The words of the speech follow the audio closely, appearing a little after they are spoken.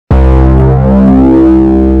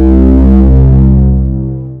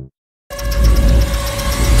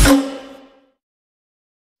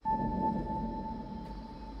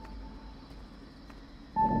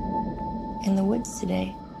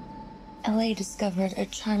LA discovered a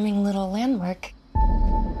charming little landmark.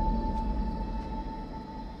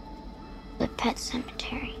 The pet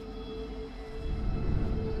cemetery.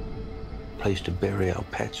 Place to bury our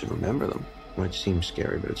pets and remember them. Might seem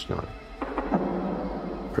scary, but it's not.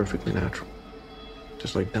 Perfectly natural.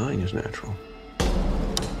 Just like dying is natural.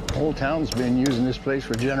 The whole town's been using this place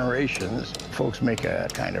for generations. Folks make a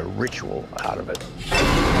kind of ritual out of it.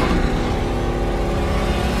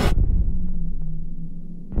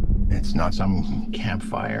 It's not some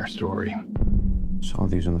campfire story. Saw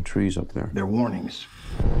these in the trees up there. They're warnings.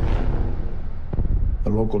 The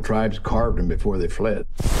local tribes carved them before they fled.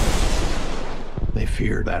 They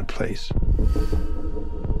feared that place.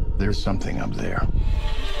 There's something up there.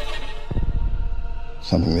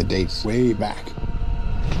 Something that dates way back.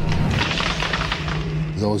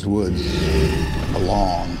 Those woods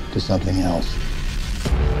belong to something else.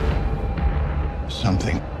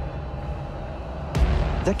 Something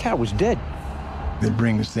That cat was dead. that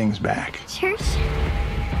brings things back. Church?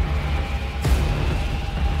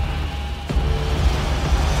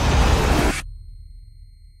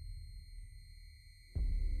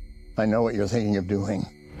 I know what you're thinking of doing.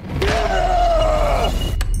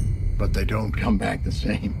 But they don't come back the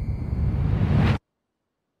same.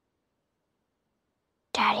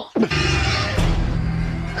 Daddy.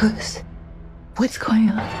 What's going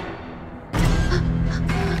on?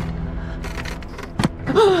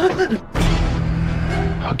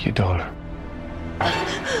 Hug your daughter.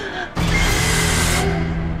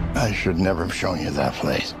 I should never have shown you that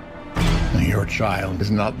place. Your child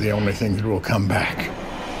is not the only thing that will come back.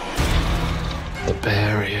 The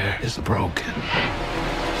barrier is broken.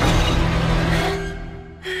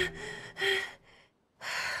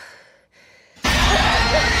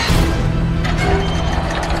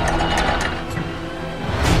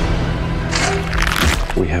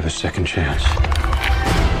 We have a second chance.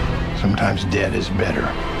 Sometimes dead is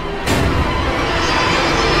better.